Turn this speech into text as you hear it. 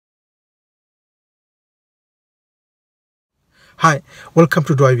Hi, welcome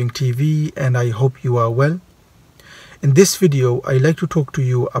to Driving TV, and I hope you are well. In this video, I'd like to talk to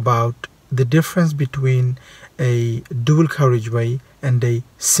you about the difference between a dual carriageway and a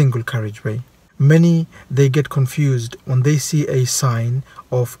single carriageway. Many, they get confused when they see a sign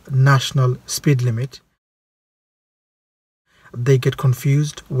of national speed limit. They get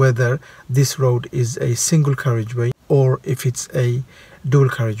confused whether this road is a single carriageway or if it's a dual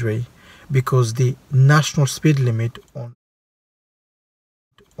carriageway, because the national speed limit on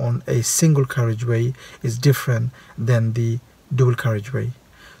a single carriageway is different than the dual carriageway.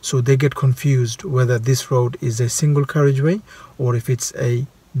 So they get confused whether this road is a single carriageway or if it's a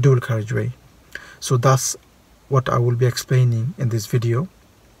dual carriageway. So that's what I will be explaining in this video.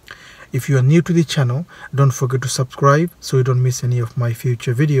 If you are new to the channel, don't forget to subscribe so you don't miss any of my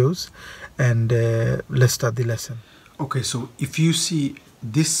future videos. And let's start the lesson. Okay, so if you see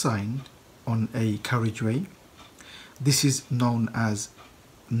this sign on a carriageway, this is known as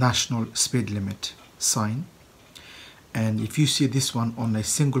national speed limit sign. And if you see this one on a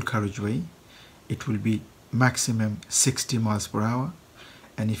single carriageway, it will be maximum 60 miles per hour.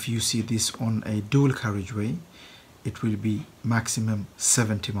 And if you see this on a dual carriageway, it will be maximum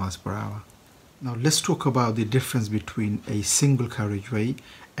 70 miles per hour. Now let's talk about the difference between a single carriageway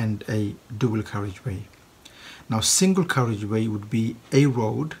and a dual carriageway. Now, single carriageway would be a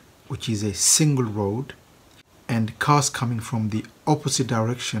road which is a single road, and cars coming from the opposite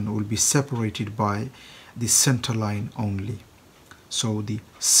direction will be separated by the center line only. So the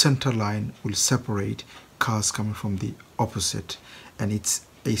center line will separate cars coming from the opposite, and it's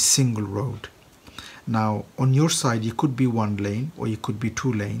a single road. Now on your side, you could be one lane or you could be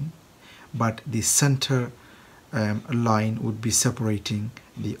two lane, but the center line would be separating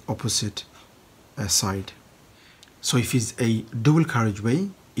the opposite side. So if it's a dual carriageway,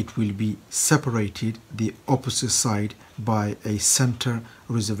 it will be separated the opposite side by a center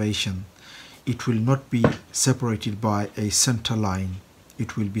reservation. It will not be separated by a center line.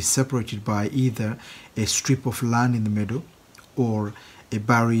 It will be separated by either a strip of land in the middle or a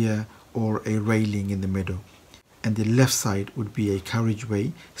barrier or a railing in the middle. And the left side would be a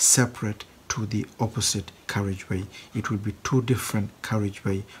carriageway separate to the opposite carriageway. It will be two different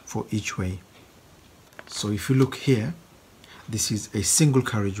carriageway for each way. So if you look here, this is a single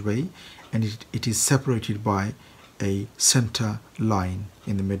carriageway, and it is separated by a center line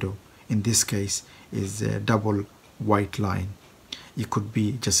in the middle. In this case is a double white line. It could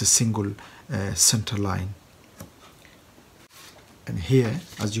be just a single center line. And here,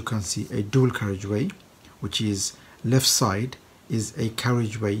 as you can see, a dual carriageway, which is left side is a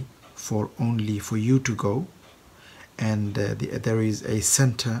carriageway only for you to go, and there is a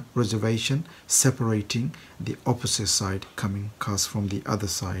center reservation separating the opposite side coming cars from the other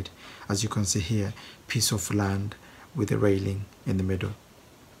side. As you can see here, piece of land with a railing in the middle.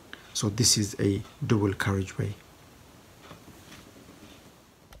 So this is a dual carriageway.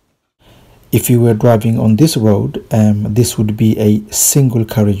 If you were driving on this road, this would be a single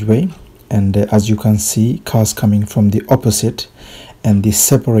carriageway, and as you can see, cars coming from the opposite, and the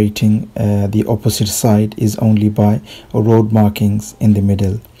separating the opposite side is only by road markings in the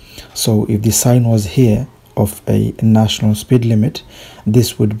middle. So if the sign was here of a national speed limit,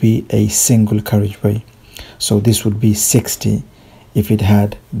 this would be a single carriageway. So this would be 60 if it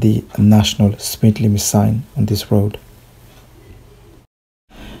had the national speed limit sign on this road.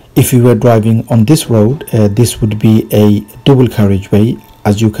 If you were driving on this road, this would be a dual carriageway.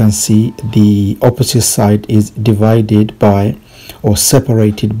 As you can see, the opposite side is divided by or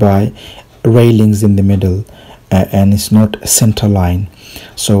separated by railings in the middle, and it's not a center line.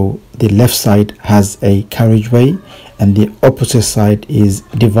 So the left side has a carriageway and the opposite side is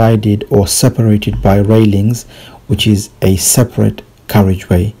divided or separated by railings, which is a separate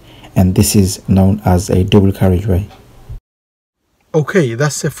carriageway, and this is known as a dual carriageway. Okay,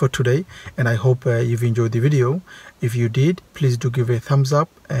 that's it for today, and I hope you've enjoyed the video. If you did, please do give a thumbs up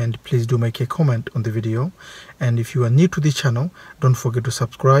and please do make a comment on the video. And if you are new to the channel, don't forget to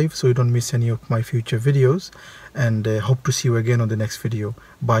subscribe so you don't miss any of my future videos, and hope to see you again on the next video.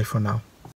 Bye for now.